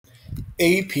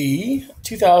AP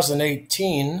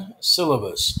 2018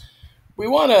 syllabus. We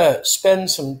want to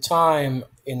spend some time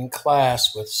in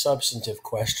class with substantive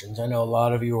questions. I know a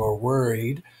lot of you are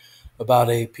worried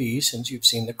about AP since you've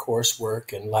seen the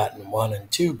coursework in Latin 1 and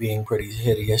 2 being pretty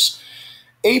hideous.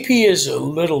 AP is a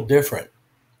little different.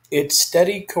 It's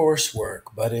steady coursework,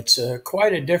 but it's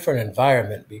quite a different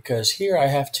environment because here I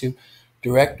have to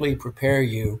directly prepare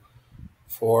you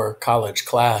for college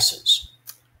classes.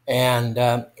 And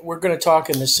we're going to talk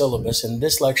in this syllabus. In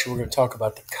this lecture, we're going to talk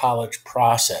about the college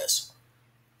process.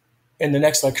 In the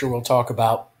next lecture, we'll talk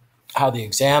about how the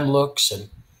exam looks and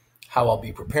how I'll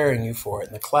be preparing you for it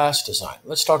in the class design.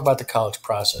 Let's talk about the college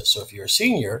process. So if you're a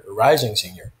senior, a rising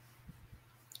senior,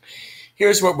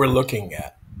 here's what we're looking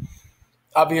at.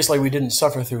 Obviously, we didn't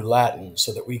suffer through Latin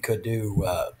so that we could do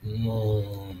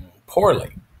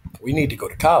poorly. We need to go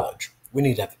to college. We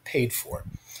need to have it paid for.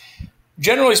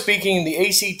 Generally speaking, the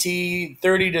ACT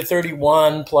 30 to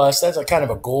 31 plus, that's a kind of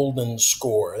a golden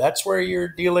score. That's where you're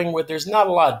dealing with, there's not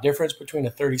a lot of difference between a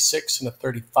 36 and a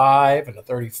 35 and a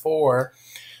 34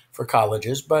 for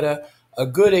colleges, but a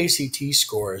good ACT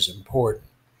score is important.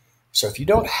 So if you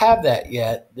don't have that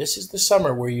yet, this is the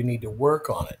summer where you need to work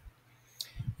on it.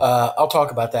 I'll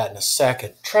talk about that in a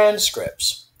second.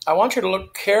 Transcripts. I want you to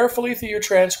look carefully through your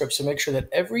transcripts to make sure that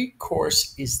every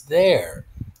course is there.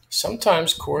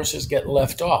 Sometimes courses get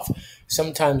left off.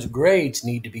 Sometimes grades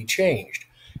need to be changed.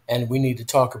 And we need to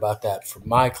talk about that for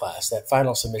my class. That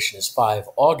final submission is 5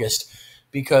 August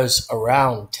because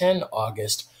around 10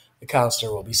 August, the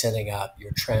counselor will be sending out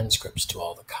your transcripts to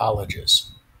all the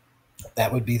colleges.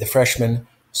 That would be the freshman,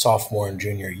 sophomore, and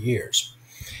junior years.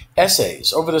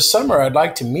 Essays. Over the summer, I'd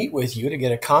like to meet with you to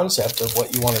get a concept of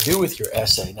what you want to do with your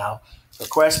essay. Now, for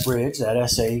QuestBridge, that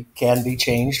essay can be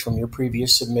changed from your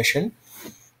previous submission.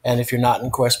 And if you're not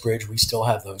in QuestBridge, we still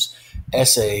have those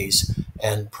essays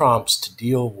and prompts to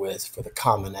deal with for the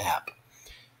Common App.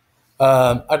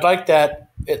 I'd like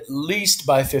that at least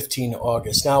by 15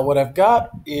 August. Now, what I've got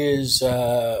is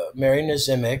Mary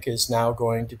Nazimic is now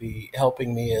going to be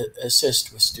helping me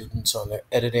assist with students on the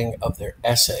editing of their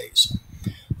essays.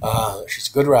 She's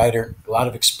a good writer, a lot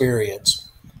of experience.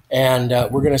 And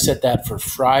we're going to set that for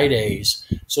Fridays.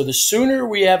 So the sooner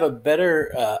we have a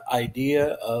better idea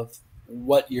of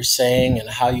what you're saying and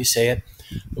how you say it,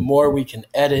 the more we can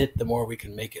edit, the more we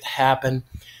can make it happen.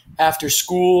 After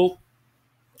school,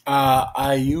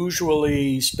 I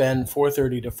usually spend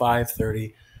 4:30 to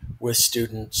 5:30 with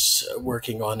students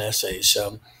working on essays.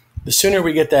 So the sooner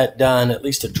we get that done, at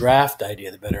least a draft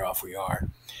idea, the better off we are.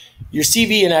 Your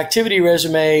CV and activity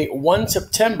resume, 1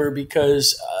 September,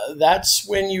 because that's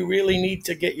when you really need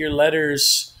to get your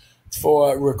letters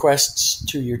for requests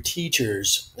to your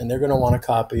teachers, and they're going to want a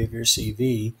copy of your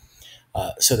CV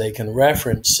so they can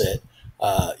reference it.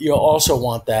 You'll also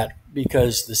want that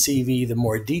because the CV, the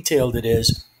more detailed it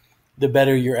is, the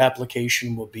better your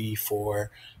application will be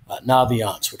for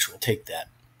Naviance, which will take that.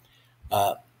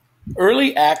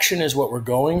 Early action is what we're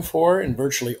going for in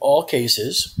virtually all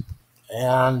cases,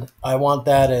 and I want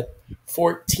that at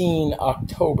 14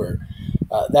 October.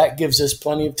 That gives us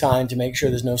plenty of time to make sure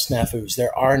there's no snafus.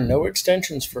 There are no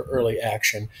extensions for early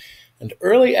action. And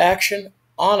early action,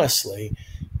 honestly,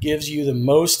 gives you the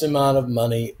most amount of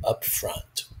money up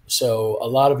front. So a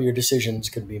lot of your decisions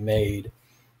can be made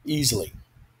easily.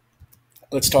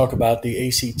 Let's talk about the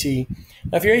ACT.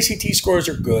 Now, if your ACT scores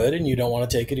are good and you don't want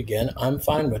to take it again, I'm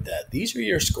fine with that. These are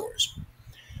your scores.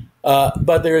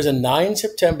 But there is a 9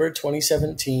 September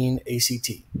 2017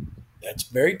 ACT. That's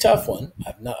a very tough one.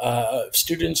 If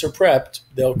students are prepped,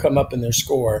 they'll come up in their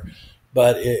score,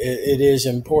 but it is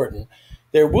important.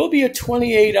 There will be a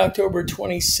 28 October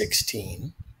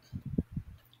 2016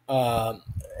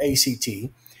 ACT,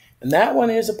 and that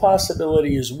one is a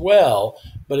possibility as well,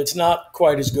 but it's not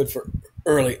quite as good for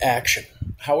early action.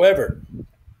 However,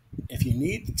 if you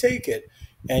need to take it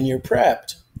and you're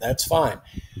prepped, that's fine.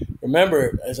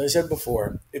 Remember, as I said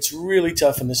before, it's really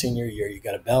tough in the senior year. You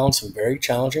got to balance some very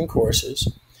challenging courses.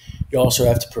 You also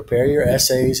have to prepare your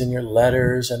essays and your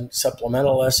letters and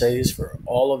supplemental essays for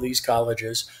all of these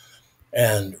colleges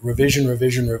and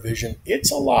revision.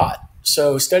 It's a lot.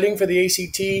 So studying for the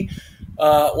ACT,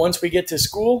 once we get to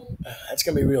school, that's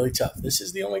going to be really tough. This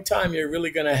is the only time you're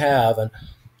really going to have, and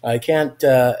I can't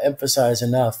emphasize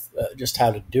enough just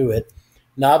how to do it.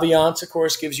 Naviance, of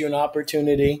course, gives you an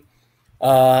opportunity.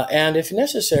 And if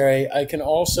necessary, I can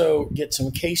also get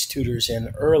some case tutors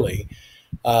in early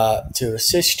to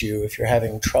assist you if you're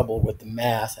having trouble with the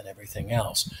math and everything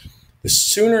else. The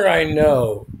sooner I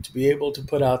know to be able to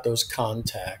put out those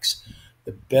contacts,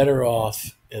 the better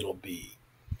off it'll be.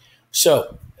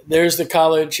 So there's the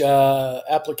college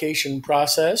application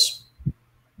process.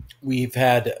 We've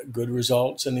had good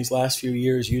results in these last few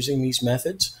years using these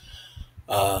methods.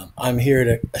 I'm here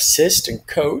to assist and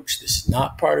coach. This is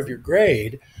not part of your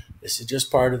grade. This is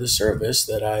just part of the service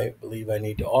that I believe I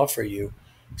need to offer you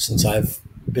since I've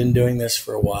been doing this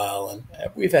for a while, and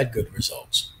we've had good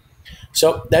results.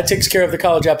 So that takes care of the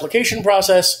college application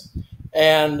process.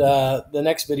 And the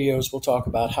next videos, we'll talk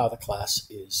about how the class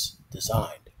is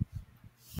designed.